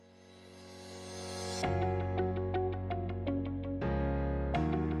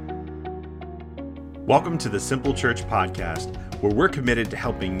Welcome to the Simple Church Podcast, where we're committed to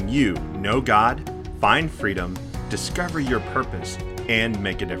helping you know God, find freedom, discover your purpose, and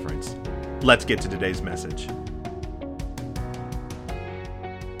make a difference. Let's get to today's message.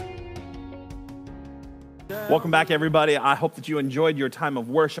 Welcome back, everybody. I hope that you enjoyed your time of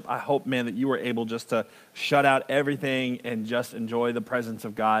worship. I hope, man, that you were able just to shut out everything and just enjoy the presence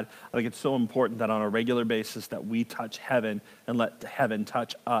of God. I think it's so important that on a regular basis that we touch heaven and let heaven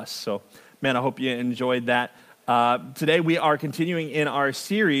touch us. So, man, I hope you enjoyed that. Today we are continuing in our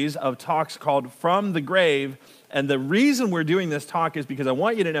series of talks called From the Grave. And the reason we're doing this talk is because I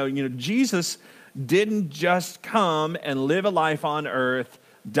want you to know, Jesus didn't just come and live a life on earth,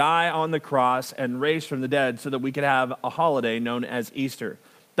 die on the cross, and raise from the dead so that we could have a holiday known as Easter.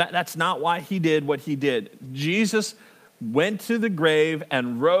 That's not why he did what he did. Jesus went to the grave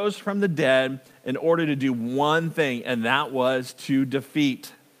and rose from the dead in order to do one thing, and that was to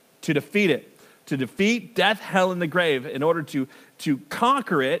defeat it, to defeat death, hell, and the grave in order to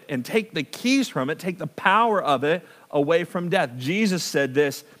conquer it and take the keys from it, take the power of it away from death. Jesus said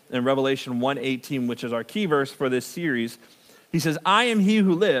this in Revelation 1:18, which is our key verse for this series. He says, I am he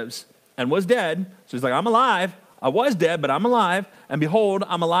who lives and was dead. So he's like, I'm alive. I was dead, but I'm alive. And behold,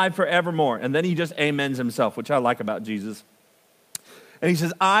 I'm alive forevermore. And then he just amens himself, which I like about Jesus. And he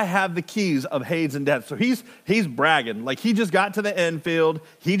says, I have the keys of Hades and death. So he's bragging. Like he just got to the end field.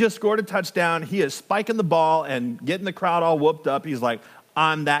 He just scored a touchdown. He is spiking the ball and getting the crowd all whooped up. He's like,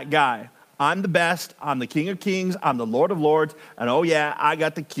 I'm that guy. I'm the best. I'm the King of Kings. I'm the Lord of Lords. And oh yeah, I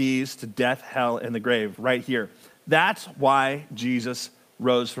got the keys to death, hell, and the grave right here. That's why Jesus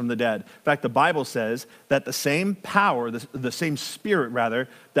rose from the dead. In fact, the Bible says that the same power, the same spirit rather,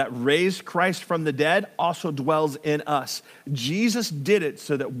 that raised Christ from the dead also dwells in us. Jesus did it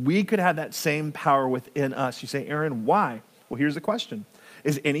so that we could have that same power within us. You say, Aaron, why? Well, here's the question.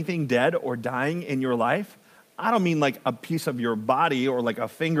 Is anything dead or dying in your life? I don't mean like a piece of your body or like a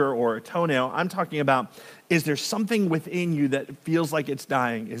finger or a toenail. I'm talking about, is there something within you that feels like it's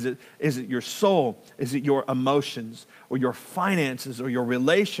dying? Is it your soul? Is it your emotions or your finances or your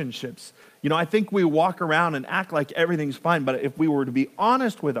relationships? I think we walk around and act like everything's fine, but if we were to be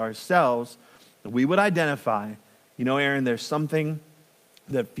honest with ourselves, we would identify, Aaron, there's something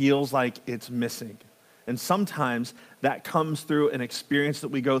that feels like it's missing. And sometimes that comes through an experience that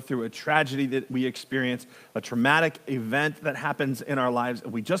we go through, a tragedy that we experience, a traumatic event that happens in our lives,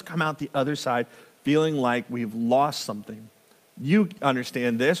 and we just come out the other side feeling like we've lost something. You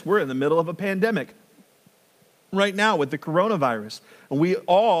understand this. We're in the middle of a pandemic right now with the coronavirus, and we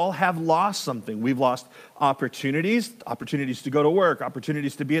all have lost something. We've lost opportunities to go to work,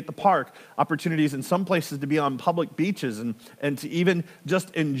 opportunities to be at the park, opportunities in some places to be on public beaches and to even just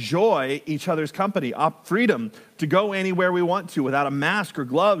enjoy each other's company, freedom to go anywhere we want to without a mask or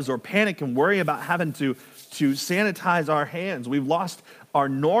gloves or panic and worry about having to sanitize our hands. We've lost our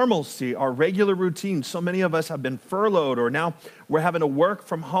normalcy, our regular routine. So many of us have been furloughed, or now we're having to work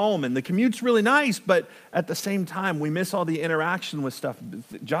from home, and the commute's really nice, but at the same time, we miss all the interaction with stuff.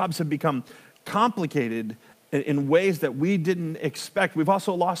 Jobs have become complicated in ways that we didn't expect. We've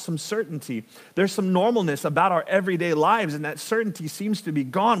also lost some certainty. There's some normalness about our everyday lives, and that certainty seems to be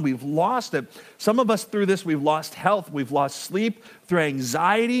gone. We've lost it. Some of us through this, we've lost health, we've lost sleep through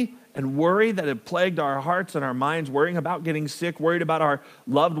anxiety and worry that have plagued our hearts and our minds, worrying about getting sick, worried about our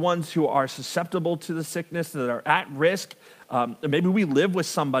loved ones who are susceptible to the sickness, that are at risk. Maybe we live with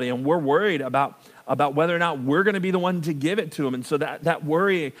somebody and we're worried about whether or not we're going to be the one to give it to them. And so that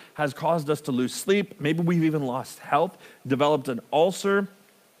worry has caused us to lose sleep. Maybe we've even lost health, developed an ulcer,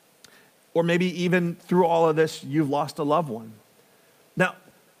 or maybe even through all of this, you've lost a loved one. Now,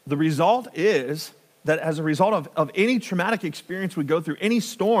 the result is that as a result of any traumatic experience we go through, any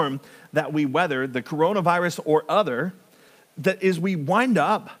storm that we weather, the coronavirus or other, that is we wind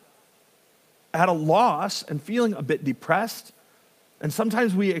up at a loss and feeling a bit depressed. And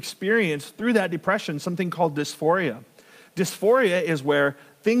sometimes we experience through that depression something called dysphoria. Dysphoria is where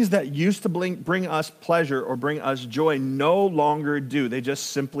things that used to bring us pleasure or bring us joy no longer do. They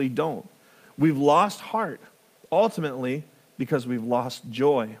just simply don't. We've lost heart, ultimately, because we've lost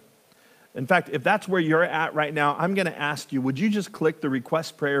joy. In fact, if that's where you're at right now, I'm going to ask you, would you just click the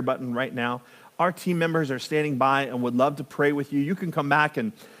request prayer button right now? Our team members are standing by and would love to pray with you. You can come back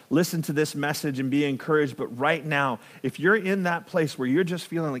and listen to this message and be encouraged. But right now, if you're in that place where you're just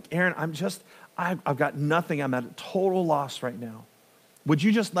feeling like, Aaron, I've got nothing. I'm at a total loss right now. Would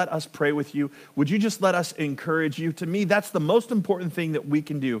you just let us pray with you? Would you just let us encourage you? To me, that's the most important thing that we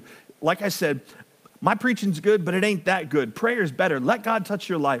can do. Like I said, my preaching's good, but it ain't that good. Prayer is better. Let God touch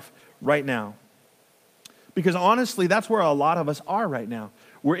your life right now. Because honestly, that's where a lot of us are right now.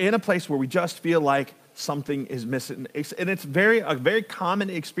 We're in a place where we just feel like something is missing. And it's a very common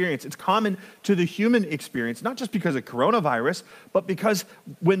experience. It's common to the human experience, not just because of coronavirus, but because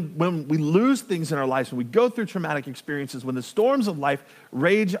when we lose things in our lives, when we go through traumatic experiences, when the storms of life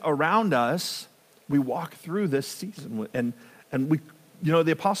rage around us, we walk through this season. And we,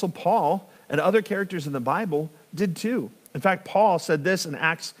 the Apostle Paul and other characters in the Bible did too. In fact, Paul said this in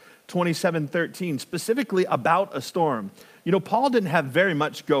Acts 27:13, specifically about a storm. Paul didn't have very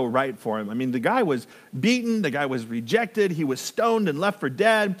much go right for him. I mean, the guy was beaten, the guy was rejected, he was stoned and left for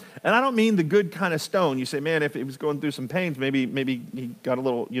dead. And I don't mean the good kind of stone. You say, man, if he was going through some pains, maybe he got a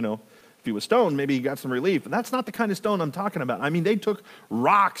little, if he was stoned, maybe he got some relief. And that's not the kind of stone I'm talking about. I mean, they took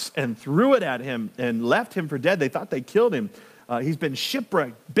rocks and threw it at him and left him for dead. They thought they killed him. He's been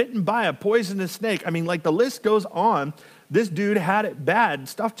shipwrecked, bitten by a poisonous snake. I mean, like the list goes on. This dude had it bad.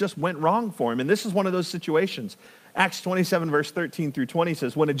 Stuff just went wrong for him. And this is one of those situations. Acts 27, verse 13 through 20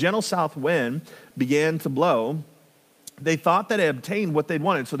 says, when a gentle south wind began to blow, they thought that they obtained what they'd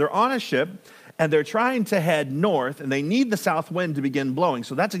wanted. So they're on a ship, and they're trying to head north, and they need the south wind to begin blowing.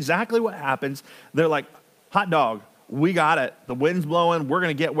 So that's exactly what happens. They're like, hot dog, we got it. The wind's blowing. We're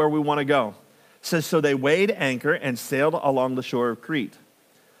going to get where we want to go. It says, so they weighed anchor and sailed along the shore of Crete.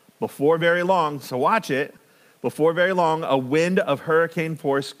 Before very long, so watch it, before very long, a wind of hurricane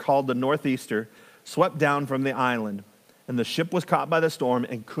force called the northeaster swept down from the island, and the ship was caught by the storm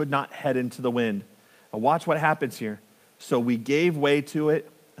and could not head into the wind. Now watch what happens here. So we gave way to it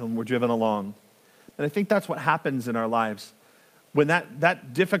and were driven along. And I think that's what happens in our lives. When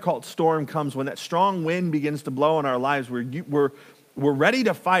that difficult storm comes, when that strong wind begins to blow in our lives, we're ready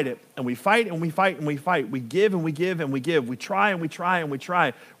to fight it, and we fight and we fight and we fight. We give and we give and we give. We try and we try and we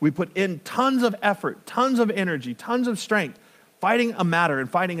try. We put in tons of effort, tons of energy, tons of strength, fighting a matter and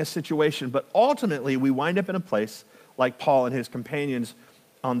fighting a situation. But ultimately, we wind up in a place like Paul and his companions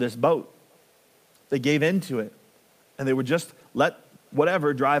on this boat. They gave into it, and they would just let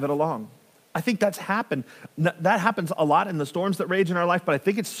whatever drive it along. I think that's happened. That happens a lot in the storms that rage in our life, but I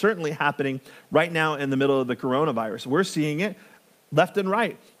think it's certainly happening right now in the middle of the coronavirus. We're seeing it left and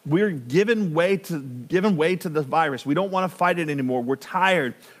right. We're giving way to the virus. We don't want to fight it anymore. We're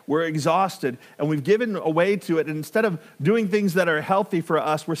tired. We're exhausted. And we've given away to it. And instead of doing things that are healthy for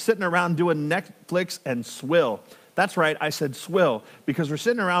us, we're sitting around doing Netflix and swill. That's right, I said swill, because we're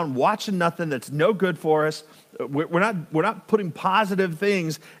sitting around watching nothing that's no good for us. We're not putting positive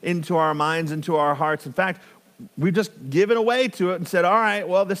things into our minds, into our hearts. In fact, we've just given away to it and said, all right,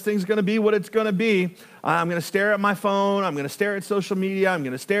 well, this thing's going to be what it's going to be. I'm going to stare at my phone. I'm going to stare at social media. I'm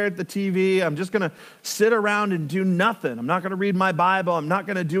going to stare at the TV. I'm just going to sit around and do nothing. I'm not going to read my Bible. I'm not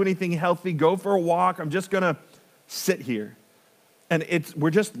going to do anything healthy, go for a walk. I'm just going to sit here. And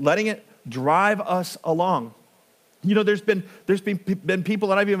we're just letting it drive us along. There's been people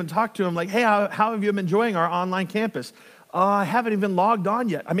that I've even talked to. I'm like, hey, how have you been enjoying our online campus? I haven't even logged on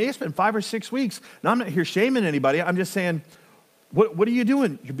yet. I mean, it's been 5 or 6 weeks. Now, I'm not here shaming anybody. I'm just saying, what are you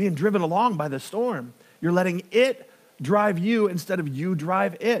doing? You're being driven along by the storm. You're letting it drive you instead of you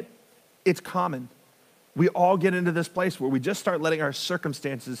drive it. It's common. We all get into this place where we just start letting our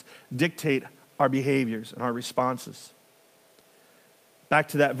circumstances dictate our behaviors and our responses. Back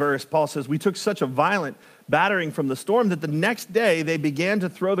to that verse, Paul says, we took such a violent battering from the storm that the next day they began to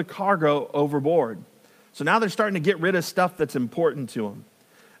throw the cargo overboard. So now they're starting to get rid of stuff that's important to them.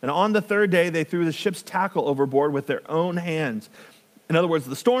 And on the third day, they threw the ship's tackle overboard with their own hands. In other words,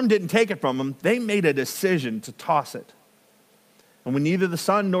 the storm didn't take it from them. They made a decision to toss it. And when neither the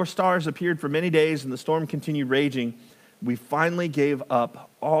sun nor stars appeared for many days and the storm continued raging, we finally gave up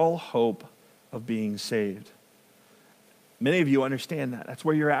all hope of being saved. Many of you understand that. That's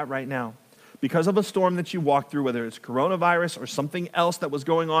where you're at right now. Because of a storm that you walked through, whether it's coronavirus or something else that was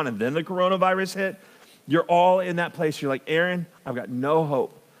going on and then the coronavirus hit, you're all in that place. You're like, Aaron, I've got no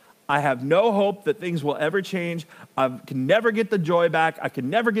hope. I have no hope that things will ever change. I can never get the joy back. I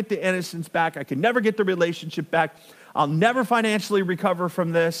can never get the innocence back. I can never get the relationship back. I'll never financially recover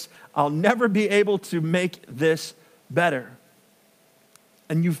from this. I'll never be able to make this better.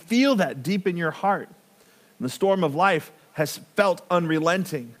 And you feel that deep in your heart. And the storm of life has felt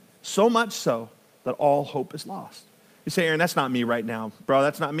unrelenting, so much so that all hope is lost. You say, Aaron, that's not me right now. Bro,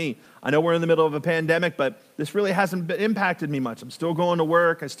 that's not me. I know we're in the middle of a pandemic, but this really hasn't impacted me much. I'm still going to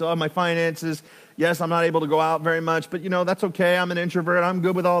work. I still have my finances. Yes, I'm not able to go out very much, but that's okay. I'm an introvert. I'm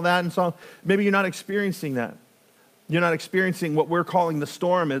good with all that. And so maybe you're not experiencing that. You're not experiencing what we're calling the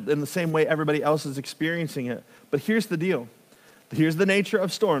storm in the same way everybody else is experiencing it. But here's the deal. Here's the nature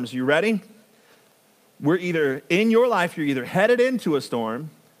of storms. You ready? In your life, you're either headed into a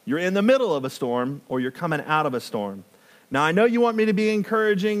storm You're in the middle of a storm, or you're coming out of a storm. Now, I know you want me to be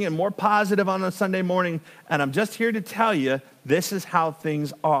encouraging and more positive on a Sunday morning, and I'm just here to tell you this is how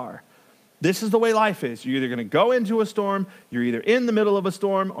things are. This is the way life is. You're either going to go into a storm, you're either in the middle of a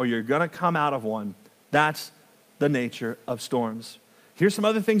storm, or you're going to come out of one. That's the nature of storms. Here's some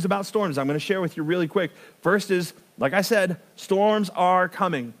other things about storms I'm going to share with you really quick. First is, like I said, storms are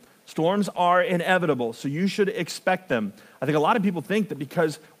coming. Storms are inevitable, so you should expect them. I think a lot of people think that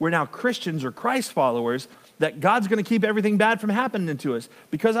because we're now Christians or Christ followers, that God's going to keep everything bad from happening to us.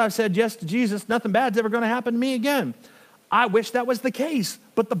 Because I've said yes to Jesus, nothing bad's ever going to happen to me again. I wish that was the case,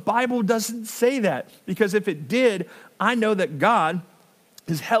 but the Bible doesn't say that. Because if it did, I know that God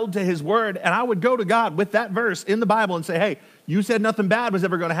is held to his word, and I would go to God with that verse in the Bible and say, hey, you said nothing bad was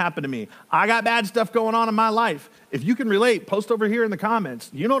ever going to happen to me. I got bad stuff going on in my life. If you can relate, post over here in the comments.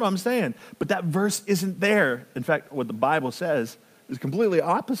 You know what I'm saying. But that verse isn't there. In fact, what the Bible says is completely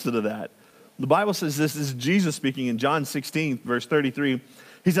opposite of that. The Bible says this is Jesus speaking in John 16, verse 33.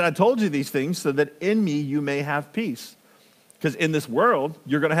 He said, I told you these things so that in me you may have peace. Because in this world,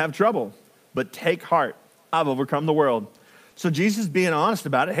 you're going to have trouble. But take heart. I've overcome the world. So Jesus being honest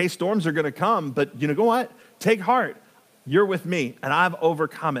about it, hey, storms are going to come, but you know what? Take heart. You're with me, and I've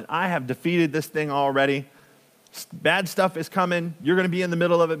overcome it. I have defeated this thing already. Bad stuff is coming. You're going to be in the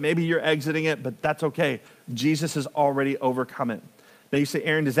middle of it. Maybe you're exiting it, but that's okay. Jesus has already overcome it. Now you say,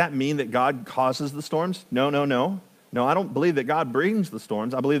 Aaron, does that mean that God causes the storms? No. No, I don't believe that God brings the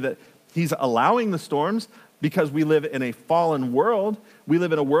storms. I believe that he's allowing the storms because we live in a fallen world. We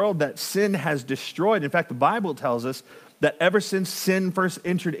live in a world that sin has destroyed. In fact, the Bible tells us that ever since sin first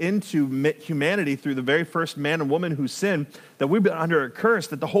entered into humanity through the very first man and woman who sinned, that we've been under a curse,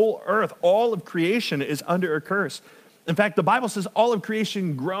 that the whole earth, all of creation is under a curse. In fact, the Bible says all of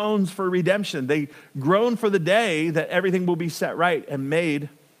creation groans for redemption. They groan for the day that everything will be set right and made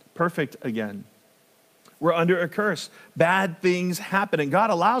perfect again. We're under a curse. Bad things happen, and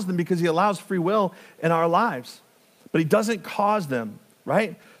God allows them because he allows free will in our lives. But he doesn't cause them,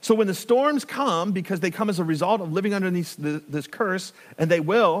 right? So when the storms come, because they come as a result of living underneath this curse, and they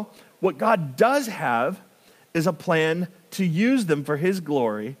will, what God does have is a plan to use them for his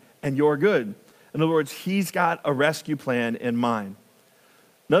glory and your good. In other words, he's got a rescue plan in mind.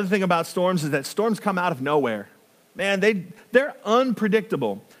 Another thing about storms is that storms come out of nowhere. Man, they're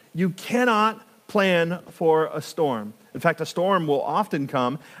unpredictable. You cannot plan for a storm. In fact, a storm will often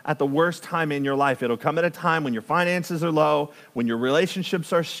come at the worst time in your life. It'll come at a time when your finances are low, when your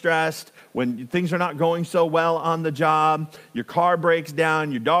relationships are stressed, when things are not going so well on the job, your car breaks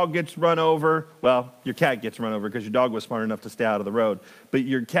down, your dog gets run over. Well, your cat gets run over because your dog was smart enough to stay out of the road. But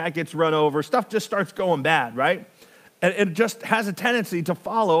your cat gets run over. Stuff just starts going bad, right? And it just has a tendency to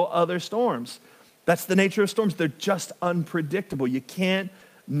follow other storms. That's the nature of storms. They're just unpredictable. You can't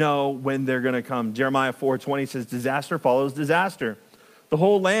know when they're going to come. Jeremiah 4:20 says, disaster follows disaster. The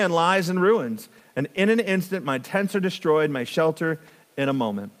whole land lies in ruins. And in an instant, my tents are destroyed, my shelter in a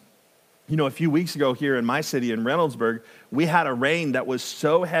moment. You know, a few weeks ago here in my city, in Reynoldsburg, we had a rain that was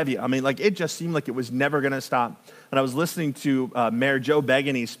so heavy. I mean, like, it just seemed like it was never going to stop. And I was listening to Mayor Joe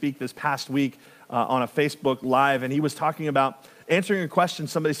Begany speak this past week on a Facebook Live, and he was talking about answering a question.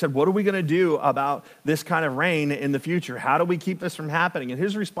 Somebody said, what are we going to do about this kind of rain in the future? How do we keep this from happening? And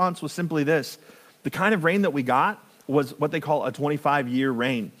his response was simply this. The kind of rain that we got was what they call a 25-year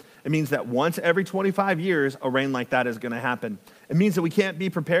rain. It means that once every 25 years, a rain like that is going to happen. It means that we can't be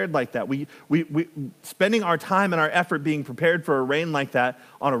prepared like that. We spending our time and our effort being prepared for a rain like that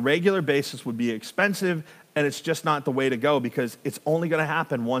on a regular basis would be expensive, and it's just not the way to go because it's only going to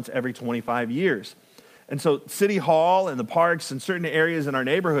happen once every 25 years. And so City Hall and the parks and certain areas in our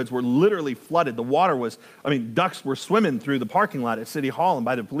neighborhoods were literally flooded. The water was, ducks were swimming through the parking lot at City Hall and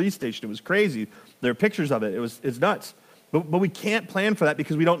by the police station. It was crazy. There are pictures of it. It's nuts. But we can't plan for that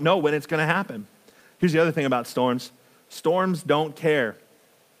because we don't know when it's going to happen. Here's the other thing about storms. Storms don't care.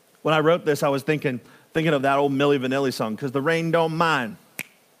 When I wrote this, I was thinking of that old Milli Vanilli song, because the rain don't mind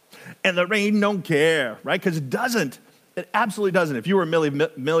and the rain don't care, right? Because it doesn't. It absolutely doesn't. If you were a Milli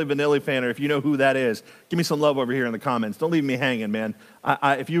Vanilli fan, or if you know who that is, give me some love over here in the comments. Don't leave me hanging, man.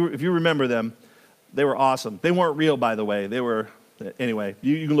 If you remember them, they were awesome. They weren't real, by the way. They were, anyway,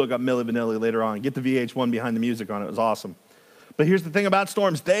 you can look up Milli Vanilli later on. Get the VH1 behind the music on it. It was awesome. But here's the thing about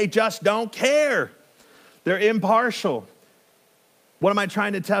storms. They just don't care. They're impartial. What am I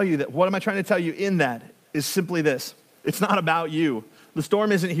trying to tell you? What am I trying to tell you in that is simply this. It's not about you. The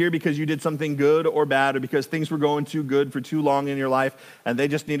storm isn't here because you did something good or bad or because things were going too good for too long in your life and they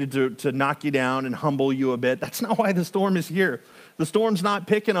just needed to knock you down and humble you a bit. That's not why the storm is here. The storm's not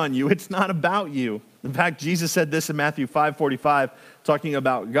picking on you. It's not about you. In fact, Jesus said this in Matthew 5:45, talking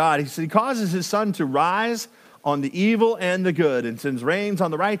about God. He said, he causes his sun to rise on the evil and the good and sends rains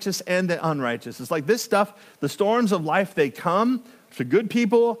on the righteous and the unrighteous. It's like this stuff, the storms of life, they come to good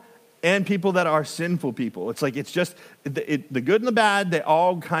people and people that are sinful people. It's like it's just the good and the bad, they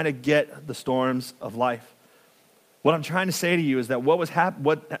all kind of get the storms of life. What I'm trying to say to you is that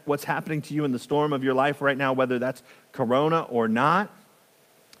what's happening to you in the storm of your life right now, whether that's corona or not,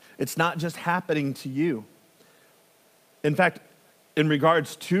 it's not just happening to you. In fact, in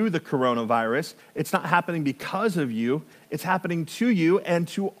regards to the coronavirus, it's not happening because of you. It's happening to you and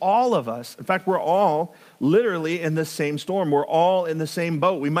to all of us. In fact, we're all literally in the same storm. We're all in the same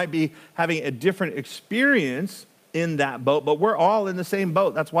boat. We might be having a different experience in that boat, but we're all in the same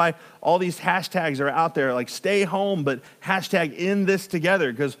boat. That's why all these hashtags are out there, like stay home, but hashtag in this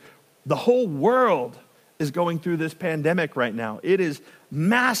together, because the whole world is going through this pandemic right now. It is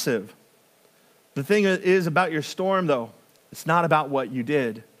massive. The thing is about your storm, though, it's not about what you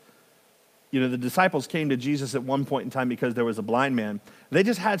did. You know, the disciples came to Jesus at one point in time because there was a blind man. They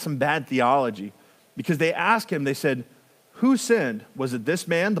just had some bad theology because they asked him, they said, who sinned? Was it this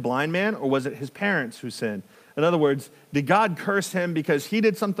man, the blind man, or was it his parents who sinned? In other words, did God curse him because he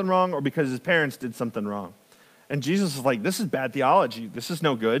did something wrong or because his parents did something wrong? And Jesus is like, this is bad theology. This is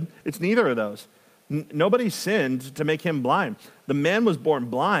no good. It's neither of those. Nobody sinned to make him blind. The man was born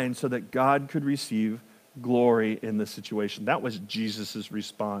blind so that God could receive glory in this situation. That was Jesus'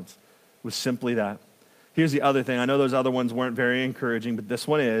 response, was simply that. Here's the other thing. I know those other ones weren't very encouraging, but this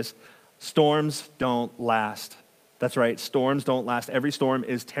one is, storms don't last. That's right, storms don't last. Every storm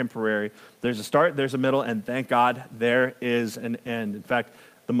is temporary. There's a start, there's a middle, and thank God there is an end. In fact,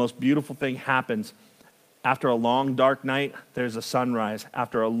 the most beautiful thing happens. After a long, dark night, there's a sunrise.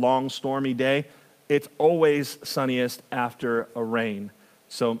 After a long, stormy day, it's always sunniest after a rain.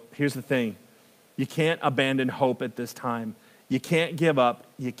 So here's the thing. You can't abandon hope at this time. You can't give up.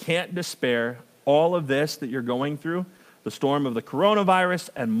 You can't despair. All of this that you're going through, the storm of the coronavirus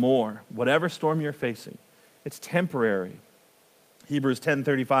and more, whatever storm you're facing, it's temporary. Hebrews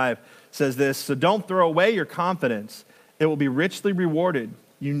 10:35 says this, so don't throw away your confidence. It will be richly rewarded.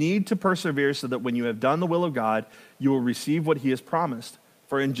 You need to persevere so that when you have done the will of God, you will receive what he has promised.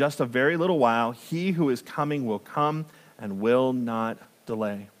 For in just a very little while, he who is coming will come and will not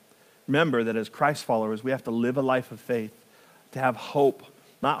delay. Remember that as Christ followers, we have to live a life of faith, to have hope.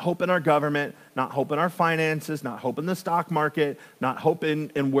 Not hope in our government, not hope in our finances, not hope in the stock market, not hope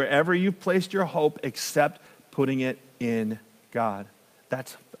in wherever you've placed your hope, except putting it in God.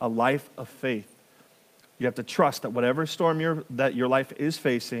 That's a life of faith. You have to trust that whatever storm that your life is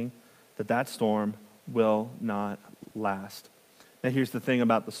facing, that storm will not last. Now here's the thing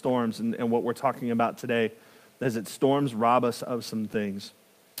about the storms and what we're talking about today, is that storms rob us of some things.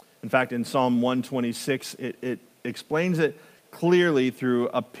 In fact, in Psalm 126, it explains it clearly through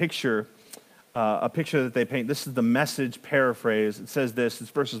a picture that they paint. This is the Message paraphrase. It says this,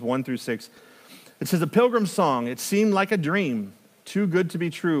 it's verses 1-6. It says, a pilgrim's song, it seemed like a dream, too good to be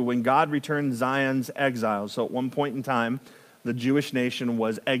true, when God returned Zion's exiles. So at one point in time, the Jewish nation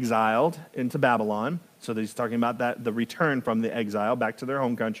was exiled into Babylon. So he's talking about that, the return from the exile back to their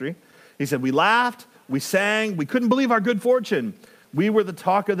home country. He said, we laughed, we sang, we couldn't believe our good fortune. We were the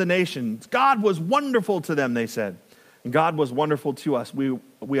talk of the nations. God was wonderful to them, they said. And God was wonderful to us.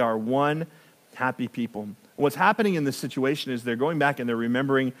 We are one happy people. What's happening in this situation is they're going back and they're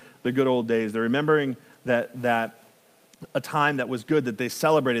remembering the good old days. They're remembering that a time that was good, that they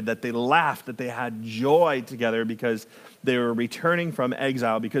celebrated, that they laughed, that they had joy together because they were returning from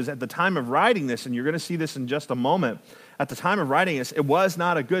exile. Because at the time of writing this, and you're going to see this in just a moment, at the time of writing this, it was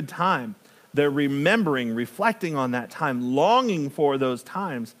not a good time. They're remembering, reflecting on that time, longing for those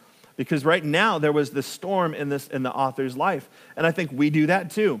times, because right now there was this storm in the author's life. And I think we do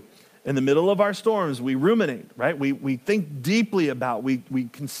that too. In the middle of our storms, we ruminate, right? We think deeply about, we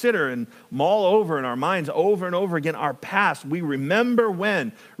consider and mull over in our minds over and over again our past. We remember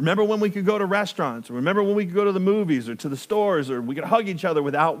when we could go to restaurants, remember when we could go to the movies or to the stores, or we could hug each other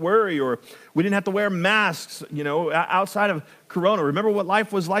without worry, or we didn't have to wear masks, outside of Corona. Remember what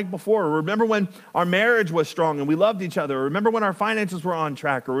life was like before. Remember when our marriage was strong and we loved each other. Remember when our finances were on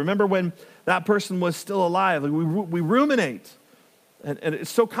track, or remember when that person was still alive. Like we ruminate. And it's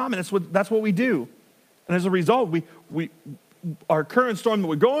so common. That's what we do. And as a result, our current storm that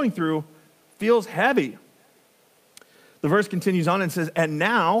we're going through feels heavy. The verse continues on and says, and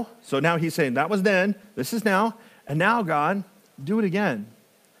now, so now he's saying that was then, this is now, and now, God, do it again.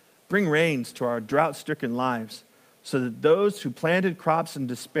 Bring rains to our drought-stricken lives, so that those who planted crops in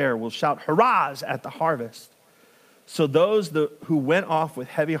despair will shout hurrahs at the harvest. So those who went off with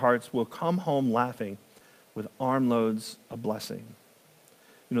heavy hearts will come home laughing with armloads of blessing.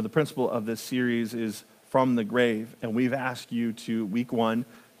 You know, the principle of this series is from the grave, and we've asked you to, week 1,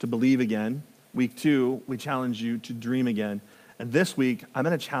 to believe again. Week 2, we challenge you to dream again. And this week, I'm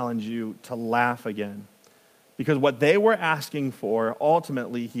going to challenge you to laugh again. Because what they were asking for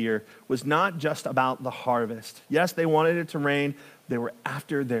ultimately here was not just about the harvest. Yes, they wanted it to rain. They were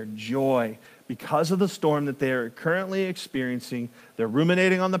after their joy. Because of the storm that they are currently experiencing, they're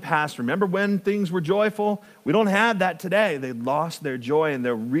ruminating on the past. Remember when things were joyful? We don't have that today. They lost their joy, and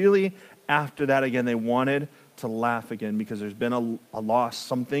they're really after that again. They wanted to laugh again because there's been a loss.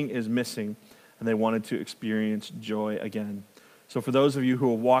 Something is missing, and they wanted to experience joy again. So for those of you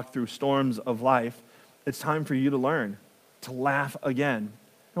who have walked through storms of life, it's time for you to learn to laugh again.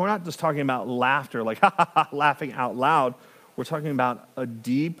 And we're not just talking about laughter, like laughing out loud. We're talking about a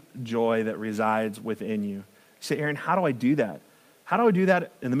deep joy that resides within you. You say, Aaron, how do I do that? How do I do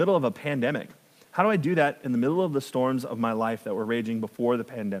that in the middle of a pandemic? How do I do that in the middle of the storms of my life that were raging before the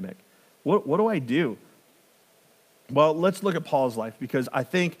pandemic? What do I do? Well, let's look at Paul's life, because I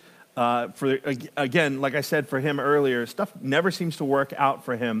think, again, like I said for him earlier, stuff never seems to work out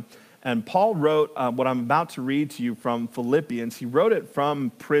for him. And Paul wrote what I'm about to read to you from Philippians. He wrote it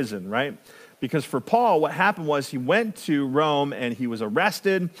from prison, right? Because for Paul, what happened was he went to Rome and he was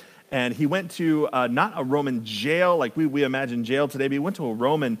arrested, and he went to not a Roman jail like we imagine jail today, but he went to a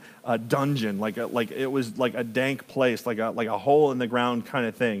Roman dungeon, like it was like a dank place, like a hole in the ground kind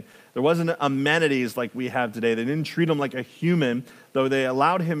of thing. There wasn't amenities like we have today. They didn't treat him like a human, though they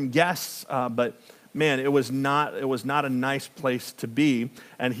allowed him guests, but man, it was not a nice place to be.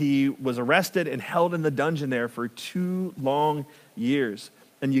 And he was arrested and held in the dungeon there for 2 long years.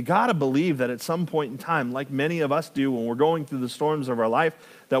 And you got to believe that at some point in time, like many of us do when we're going through the storms of our life,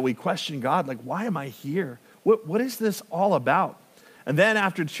 that we question God, like, why am I here? What is this all about? And then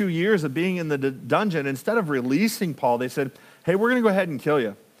after 2 years of being in the dungeon, instead of releasing Paul, they said, hey, we're going to go ahead and kill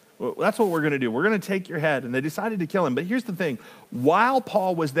you. Well, that's what we're going to do. We're going to take your head. And they decided to kill him. But here's the thing. While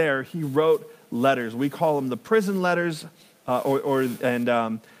Paul was there, he wrote letters. We call them the prison letters,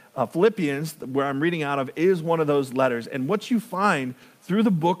 Philippians, where I'm reading out of, is one of those letters. And what you find through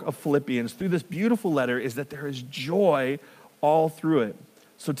the book of Philippians, through this beautiful letter, is that there is joy all through it.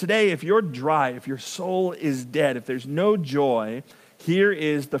 So today, if you're dry, if your soul is dead, if there's no joy, here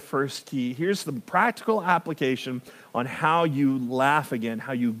is the first key. Here's the practical application on how you laugh again,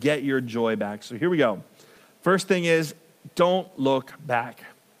 how you get your joy back. So here we go. First thing is, don't look back.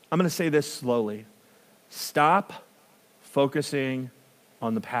 I'm going to say this slowly. Stop focusing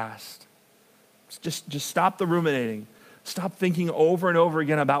on the past. Just stop the ruminating. Stop thinking over and over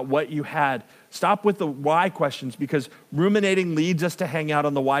again about what you had. Stop with the why questions, because ruminating leads us to hang out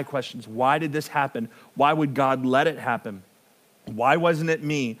on the why questions. Why did this happen? Why would God let it happen? Why wasn't it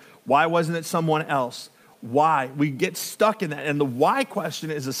me? Why wasn't it someone else? Why? We get stuck in that. And the why question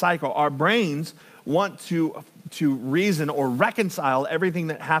is a cycle. Our brains want to reason or reconcile everything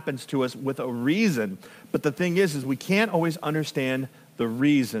that happens to us with a reason. But the thing is we can't always understand the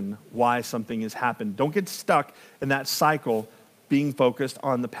reason why something has happened. Don't get stuck in that cycle being focused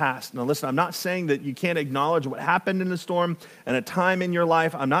on the past. Now listen, I'm not saying that you can't acknowledge what happened in the storm and a time in your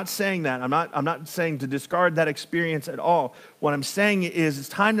life. I'm not saying that. I'm not saying to discard that experience at all. What I'm saying is it's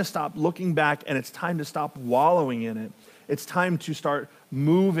time to stop looking back, and it's time to stop wallowing in it. It's time to start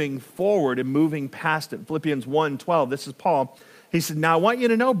moving forward and moving past it. Philippians 1:12, this is Paul. He said, now I want you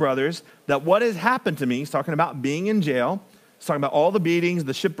to know, brothers, that what has happened to me, he's talking about being in jail, he's talking about all the beatings,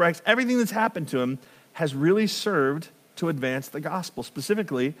 the shipwrecks, everything that's happened to him has really served to advance the gospel,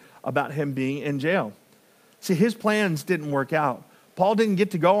 specifically about him being in jail. See, his plans didn't work out. Paul didn't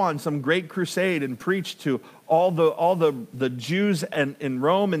get to go on some great crusade and preach to all the Jews in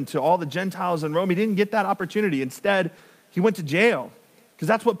Rome and to all the Gentiles in Rome. He didn't get that opportunity. Instead, he went to jail, because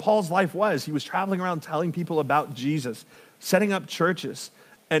that's what Paul's life was. He was traveling around telling people about Jesus, setting up churches.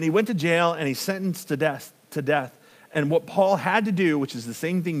 And he went to jail and he's sentenced to death. And what Paul had to do, which is the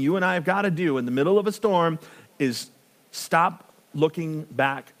same thing you and I have got to do in the middle of a storm, is stop looking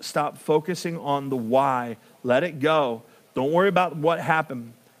back. Stop focusing on the why. Let it go. Don't worry about what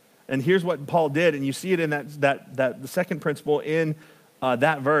happened. And here's what Paul did, and you see it in the second principle in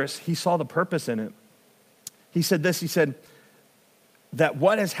that verse. He saw the purpose in it. He said this, he said, that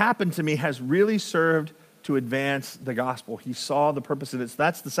what has happened to me has really served to advance the gospel. He saw the purpose in it. So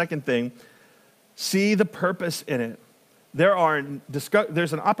that's the second thing. See the purpose in it.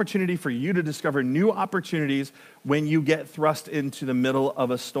 There's an opportunity for you to discover new opportunities when you get thrust into the middle of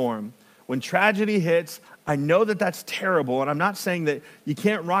a storm. When tragedy hits, I know that that's terrible, and I'm not saying that you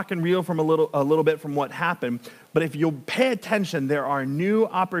can't rock and reel from a little bit from what happened, but if you'll pay attention, there are new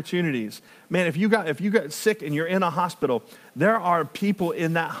opportunities. Man, if you got sick and you're in a hospital, there are people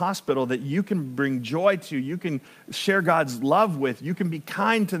in that hospital that you can bring joy to, you can share God's love with, you can be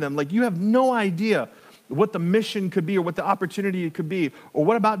kind to them. Like, you have no idea what the mission could be or what the opportunity could be, or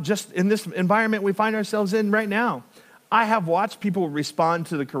what about just in this environment we find ourselves in right now. I have watched people respond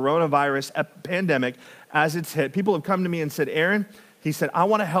to the coronavirus pandemic as it's hit. People have come to me and said, Aaron, he said, I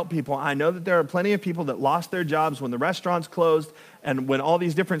want to help people. I know that there are plenty of people that lost their jobs when the restaurants closed and when all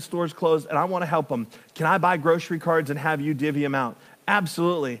these different stores closed, and I want to help them. Can I buy grocery cards and have you divvy them out?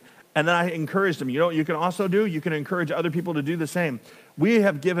 Absolutely. And then I encouraged them. You know what you can also do? You can encourage other people to do the same. We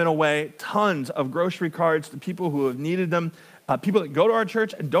have given away tons of grocery cards to people who have needed them, people that go to our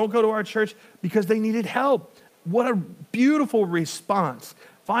church and don't go to our church because they needed help. What a beautiful response.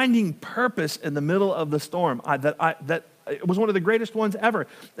 Finding purpose in the middle of the storm. That it was one of the greatest ones ever.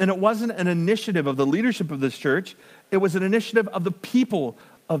 And it wasn't an initiative of the leadership of this church. It was an initiative of the people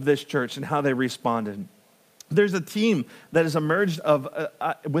of this church and how they responded. There's a team that has emerged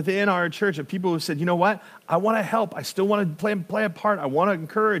within our church of people who said, you know what? I want to help. I still want to play a part. I want to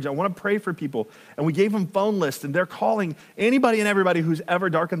encourage. I want to pray for people. And we gave them phone lists, and they're calling anybody and everybody who's ever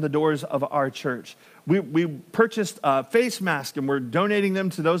darkened the doors of our church. We purchased face masks, and we're donating them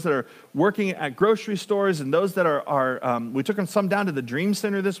to those that are working at grocery stores and those that are we took some down to the Dream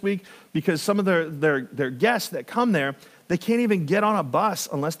Center this week because some of their guests that come there, they can't even get on a bus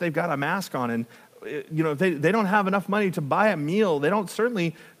unless they've got a mask on. And you know, they don't have enough money to buy a meal. They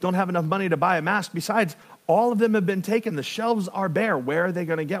certainly don't have enough money to buy a mask. Besides, all of them have been taken. The shelves are bare. Where are they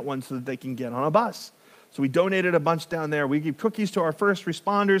going to get one so that they can get on a bus? So we donated a bunch down there. We gave cookies to our first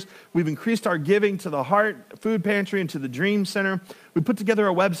responders. We've increased our giving to the Heart Food Pantry and to the Dream Center. We put together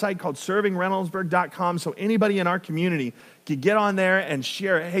a website called servingreynoldsburg.com so anybody in our community could get on there and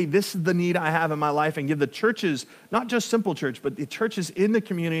share, hey, this is the need I have in my life, and give the churches, not just Simple Church, but the churches in the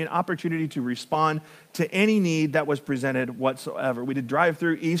community an opportunity to respond to any need that was presented whatsoever. We did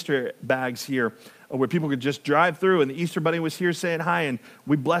drive-through Easter bags here where people could just drive through, and the Easter Bunny was here saying hi, and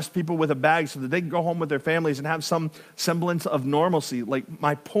we blessed people with a bag so that they could go home with their families and have some semblance of normalcy. Like,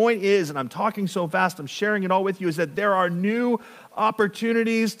 my point is, and I'm talking so fast, I'm sharing it all with you, is that there are new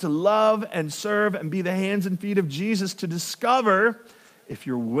opportunities to love and serve and be the hands and feet of Jesus, to discover if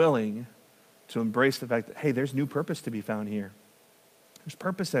you're willing to embrace the fact that, hey, there's new purpose to be found here. There's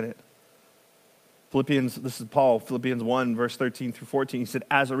purpose in it. This is Paul, Philippians 1, verse 13 through 14. He said,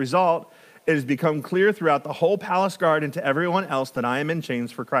 as a result, it has become clear throughout the whole palace guard and to everyone else that I am in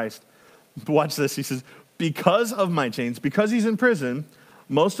chains for Christ. Watch this. He says, because of my chains, because he's in prison,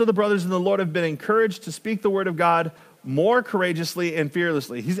 most of the brothers in the Lord have been encouraged to speak the word of God more courageously and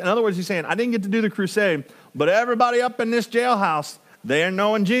fearlessly. In other words, he's saying, I didn't get to do the crusade, but everybody up in this jailhouse, they are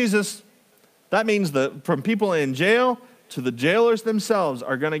knowing Jesus. That means that from people in jail to the jailers themselves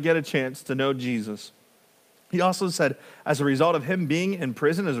are going to get a chance to know Jesus. He also said, as a result of him being in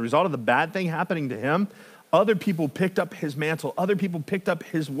prison, as a result of the bad thing happening to him, other people picked up his mantle. Other people picked up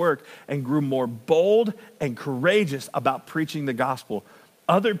his work and grew more bold and courageous about preaching the gospel.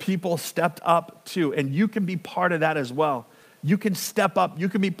 Other people stepped up too, and you can be part of that as well. You can step up. You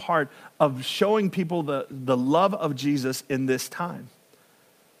can be part of showing people the love of Jesus in this time.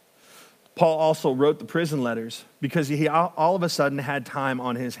 Paul also wrote the prison letters because he all of a sudden had time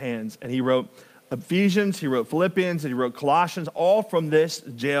on his hands, and he wrote Ephesians, he wrote Philippians, and he wrote Colossians, all from this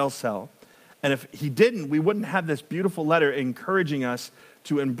jail cell. And if he didn't, we wouldn't have this beautiful letter encouraging us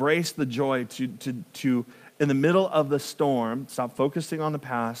to embrace the joy, to in the middle of the storm, stop focusing on the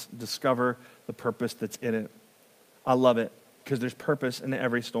past, discover the purpose that's in it. I love it because there's purpose in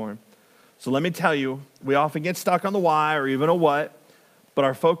every storm. So let me tell you, we often get stuck on the why or even a what, but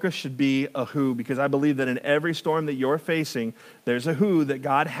our focus should be a who, because I believe that in every storm that you're facing, there's a who that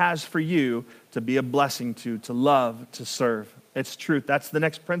God has for you to be a blessing to love, to serve. It's truth. That's the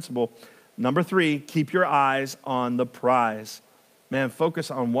next principle. Number 3, keep your eyes on the prize. Man,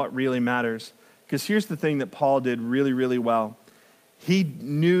 focus on what really matters. Because here's the thing that Paul did really, really well. He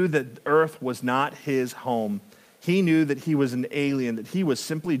knew that earth was not his home. He knew that he was an alien, that he was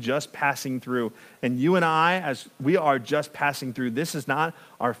simply just passing through. And you and I, as we are just passing through, this is not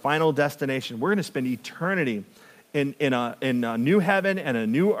our final destination. We're going to spend eternity in a new heaven and a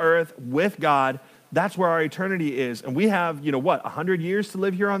new earth with God. That's where our eternity is. And we have, 100 years to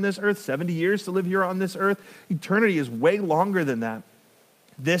live here on this earth, 70 years to live here on this earth. Eternity is way longer than that.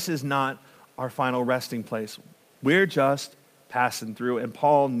 This is not our final resting place. We're just passing through, and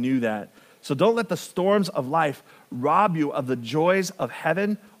Paul knew that. So don't let the storms of life rob you of the joys of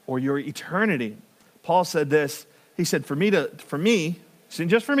heaven or your eternity. Paul said this. He said, for me,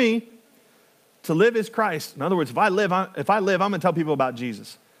 just for me, to live is Christ. In other words, if I live, I'm going to tell people about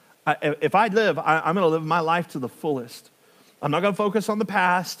Jesus. If I live, I'm going to live my life to the fullest. I'm not going to focus on the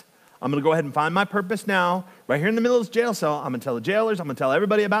past. I'm going to go ahead and find my purpose now. Right here in the middle of this jail cell, I'm going to tell the jailers, I'm going to tell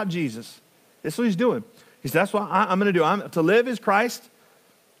everybody about Jesus. That's what he's doing. He said, that's what I'm going to do. To live is Christ,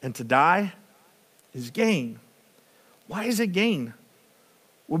 and to die is gain. Why is it gain?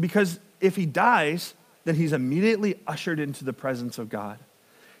 Well, because if he dies, then he's immediately ushered into the presence of God.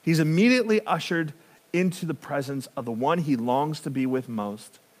 He's immediately ushered into the presence of the one he longs to be with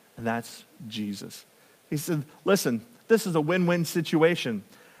most, and that's Jesus. He said, listen, this is a win-win situation.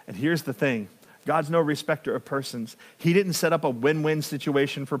 And here's the thing. God's no respecter of persons. He didn't set up a win-win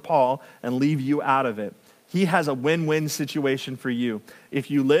situation for Paul and leave you out of it. He has a win-win situation for you. If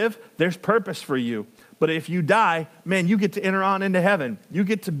you live, there's purpose for you. But if you die, man, you get to enter on into heaven. You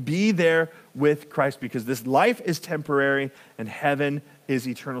get to be there with Christ because this life is temporary and heaven is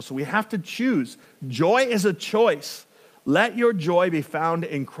eternal. So we have to choose. Joy is a choice. Let your joy be found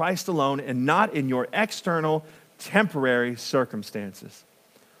in Christ alone and not in your external, temporary circumstances.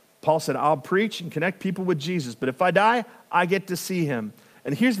 Paul said, I'll preach and connect people with Jesus, but if I die, I get to see him.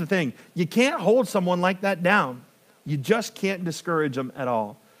 And here's the thing. You can't hold someone like that down. You just can't discourage them at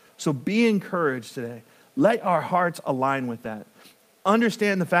all. So be encouraged today. Let our hearts align with that.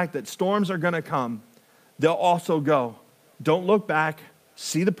 Understand the fact that storms are going to come. They'll also go. Don't look back.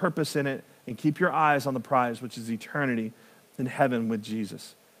 See the purpose in it and keep your eyes on the prize, which is eternity in heaven with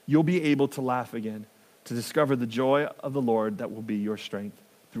Jesus. You'll be able to laugh again, to discover the joy of the Lord that will be your strength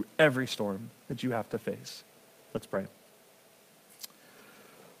through every storm that you have to face. Let's pray.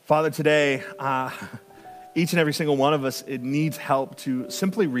 Father, today, each and every single one of us, it needs help to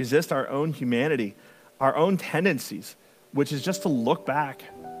simply resist our own humanity, our own tendencies, which is just to look back,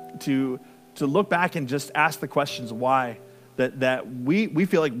 to look back and just ask the questions why, that we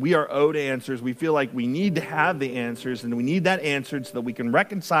feel like we are owed answers. We feel like we need to have the answers, and we need that answered so that we can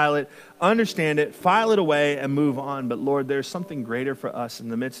reconcile it, understand it, file it away, and move on. But Lord, there's something greater for us in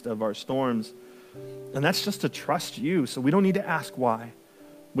the midst of our storms, and that's just to trust you. So we don't need to ask why.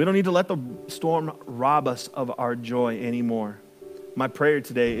 We don't need to let the storm rob us of our joy anymore. My prayer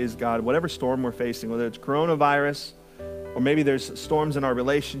today is, God, whatever storm we're facing, whether it's coronavirus, or maybe there's storms in our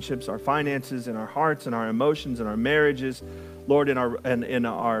relationships, our finances, in our hearts, in our emotions, in our marriages, Lord, in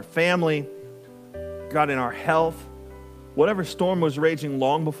our family, God, in our health, whatever storm was raging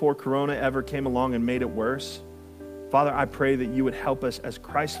long before Corona ever came along and made it worse, Father, I pray that you would help us as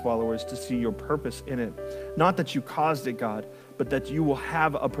Christ followers to see your purpose in it. Not that you caused it, God, but that you will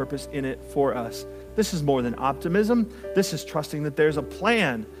have a purpose in it for us. This is more than optimism. This is trusting that there's a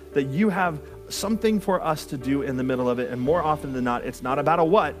plan, that you have something for us to do in the middle of it. And more often than not, it's not about a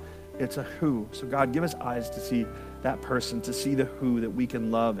what, it's a who. So God, give us eyes to see that person, to see the who that we can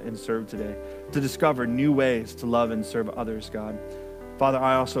love and serve today, to discover new ways to love and serve others, God. Father,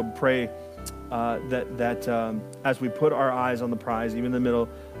 I also pray that as we put our eyes on the prize, even in the middle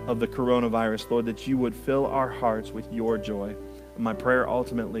of the coronavirus, Lord, that you would fill our hearts with your joy. And my prayer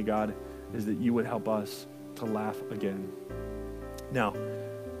ultimately, God, is that you would help us to laugh again. Now,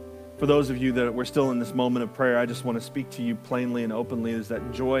 for those of you that we're still in this moment of prayer, I just want to speak to you plainly and openly, is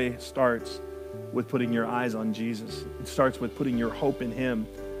that joy starts with putting your eyes on Jesus. It starts with putting your hope in him.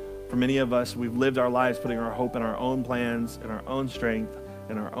 For many of us, we've lived our lives putting our hope in our own plans, in our own strength,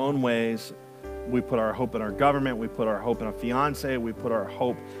 in our own ways. We put our hope in our government. We put our hope in a fiance. We put our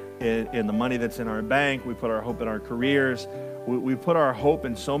hope in the money that's in our bank. We put our hope in our careers. We put our hope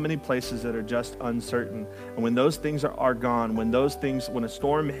in so many places that are just uncertain. And when those things are gone, when a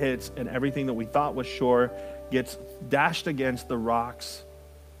storm hits and everything that we thought was sure gets dashed against the rocks,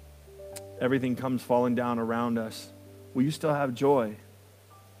 everything comes falling down around us, will you still have joy?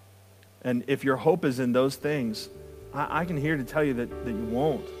 And if your hope is in those things, I can here to tell you that you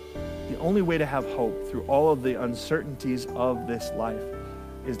won't. The only way to have hope through all of the uncertainties of this life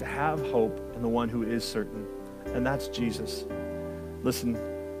is to have hope in the one who is certain, and that's Jesus. Listen,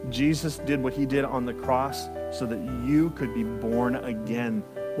 Jesus did what he did on the cross so that you could be born again.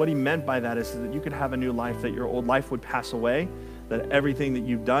 What he meant by that is that you could have a new life, that your old life would pass away, that everything that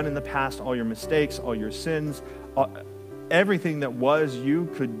you've done in the past, all your mistakes, all your sins, everything that was you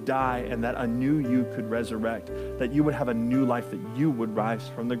could die, and that a new you could resurrect, that you would have a new life, that you would rise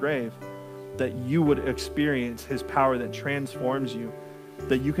from the grave, that you would experience his power that transforms you,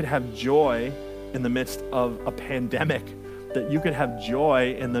 that you could have joy in the midst of a pandemic, that you could have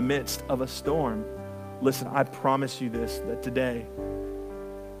joy in the midst of a storm. Listen, I promise you this, that today,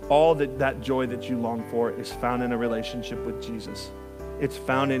 all that joy that you long for is found in a relationship with Jesus. It's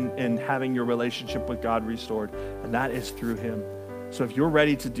found in having your relationship with God restored, and that is through him. So if you're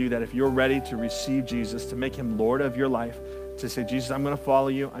ready to do that, if you're ready to receive Jesus, to make him Lord of your life, to say, Jesus, I'm going to follow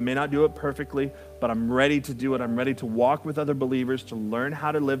you. I may not do it perfectly, but I'm ready to do it. I'm ready to walk with other believers, to learn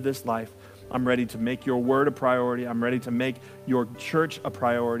how to live this life. I'm ready to make your word a priority. I'm ready to make your church a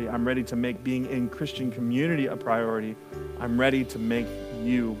priority. I'm ready to make being in Christian community a priority. I'm ready to make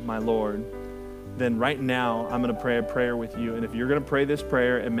you my Lord. Then right now, I'm going to pray a prayer with you. And if you're going to pray this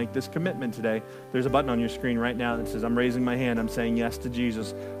prayer and make this commitment today, there's a button on your screen right now that says, I'm raising my hand. I'm saying yes to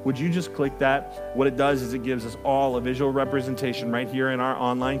Jesus. Would you just click that? What it does is it gives us all a visual representation right here in our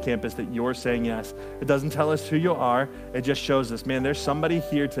online campus that you're saying yes. It doesn't tell us who you are. It just shows us, man, there's somebody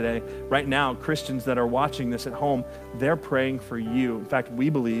here today. Right now, Christians that are watching this at home, they're praying for you. In fact, we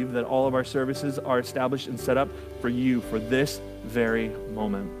believe that all of our services are established and set up for you for this very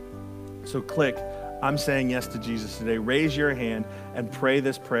moment. So click, I'm saying yes to Jesus today. Raise your hand and pray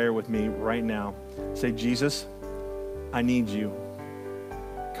this prayer with me right now. Say, Jesus, I need you.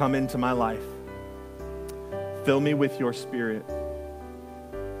 Come into my life. Fill me with your spirit.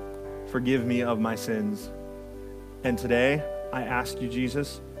 Forgive me of my sins. And today, I ask you,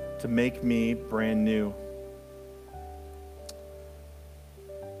 Jesus, to make me brand new.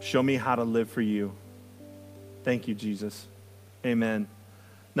 Show me how to live for you. Thank you, Jesus. Amen.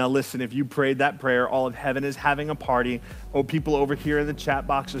 Now listen, if you prayed that prayer, all of heaven is having a party. Oh, people over here in the chat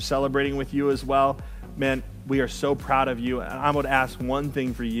box are celebrating with you as well. Man, we are so proud of you. And I would ask one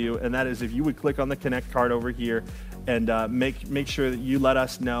thing for you, and that is if you would click on the Connect card over here and make sure that you let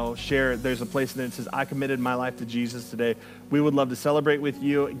us know, share. There's a place that says, I committed my life to Jesus today. We would love to celebrate with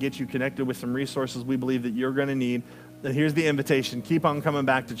you and get you connected with some resources we believe that you're going to need. And here's the invitation. Keep on coming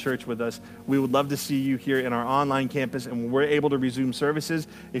back to church with us. We would love to see you here in our online campus, and when we're able to resume services,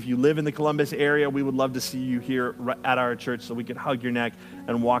 if you live in the Columbus area, we would love to see you here at our church so we can hug your neck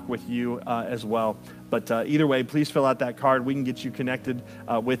and walk with you as well. But either way, please fill out that card. We can get you connected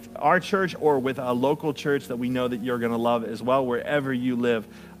with our church or with a local church that we know that you're going to love as well, wherever you live.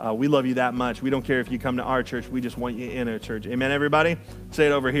 We love you that much. We don't care if you come to our church. We just want you in our church. Amen, everybody? Say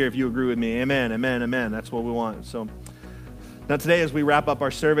it over here if you agree with me. Amen, amen, amen. That's what we want. So now today, as we wrap up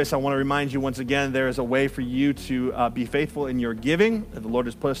our service, I want to remind you once again, there is a way for you to be faithful in your giving that the Lord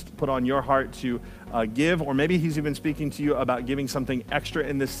has put on your heart to give, or maybe he's even speaking to you about giving something extra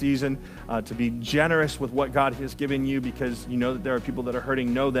in this season, to be generous with what God has given you, because you know that there are people that are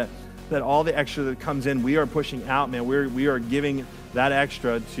hurting. Know that all the extra that comes in, we are pushing out, man. We are giving that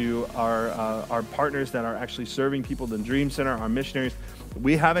extra to our partners that are actually serving people, the Dream Center, our missionaries.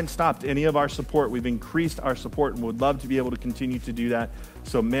 We haven't stopped any of our support. We've increased our support and would love to be able to continue to do that.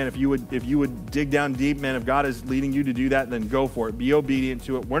 So, man, if you would dig down deep, man, if God is leading you to do that, then go for it. Be obedient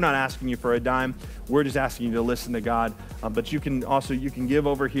to it. We're not asking you for a dime. We're just asking you to listen to God. But you can give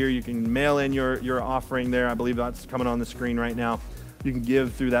over here. You can mail in your offering there. I believe that's coming on the screen right now. You can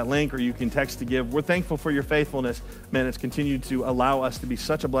give through that link, or you can text to give. We're thankful for your faithfulness. Man, it's continued to allow us to be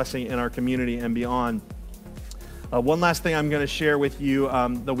such a blessing in our community and beyond. One last thing I'm going to share with you,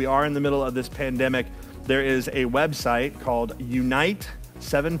 though we are in the middle of this pandemic, there is a website called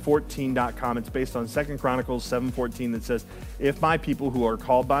Unite714.com. It's based on 2 Chronicles 7:14 that says, if my people who are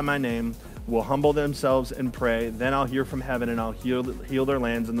called by my name will humble themselves and pray, then I'll hear from heaven and I'll heal their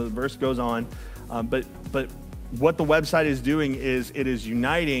lands. And the verse goes on. But what the website is doing is it is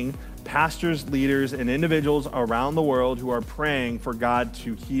uniting pastors, leaders, and individuals around the world who are praying for God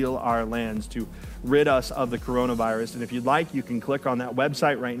to heal our lands, to rid us of the coronavirus. And if you'd like, you can click on that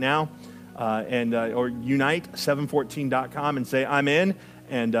website right now or unite714.com and say, I'm in,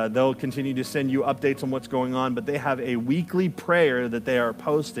 and they'll continue to send you updates on what's going on. But they have a weekly prayer that they are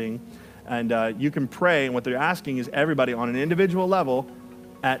posting, and you can pray, and what they're asking is everybody on an individual level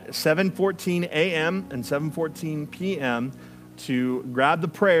at 7:14 a.m. and 7:14 p.m. to grab the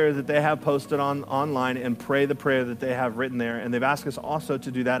prayer that they have posted online and pray the prayer that they have written there. And they've asked us also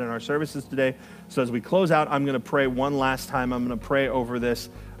to do that in our services today. So as we close out, I'm going to pray one last time. I'm going to pray over this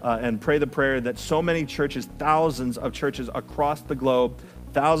and pray the prayer that so many churches, thousands of churches across the globe,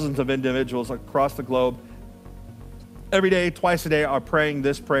 thousands of individuals across the globe, every day, twice a day, are praying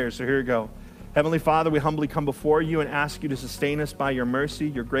this prayer. So here we go. Heavenly Father, we humbly come before you and ask you to sustain us by your mercy,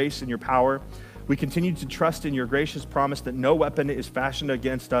 your grace, and your power. We continue to trust in your gracious promise that no weapon is fashioned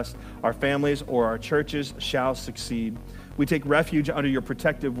against us, our families, or our churches shall succeed. We take refuge under your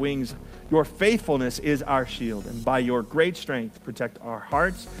protective wings. Your faithfulness is our shield, and by your great strength, protect our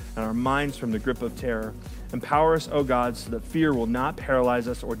hearts and our minds from the grip of terror. Empower us, O God, so that fear will not paralyze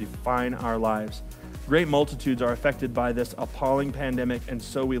us or define our lives. Great multitudes are affected by this appalling pandemic, and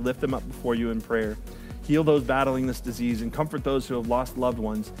so we lift them up before you in prayer. Heal those battling this disease and comfort those who have lost loved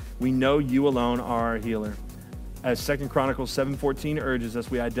ones. We know you alone are our healer. As 2 Chronicles 7:14 urges us,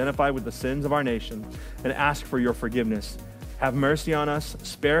 we identify with the sins of our nation and ask for your forgiveness. Have mercy on us,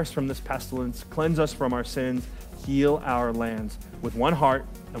 spare us from this pestilence, cleanse us from our sins, heal our lands. With one heart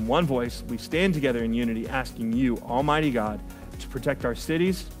and one voice, we stand together in unity, asking you, Almighty God, to protect our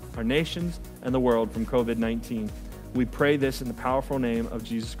cities, our nations, and the world from COVID-19. We pray this in the powerful name of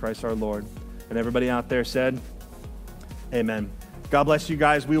Jesus Christ our Lord. And everybody out there said, amen. God bless you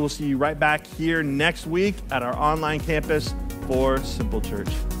guys. We will see you right back here next week at our online campus for Simple Church.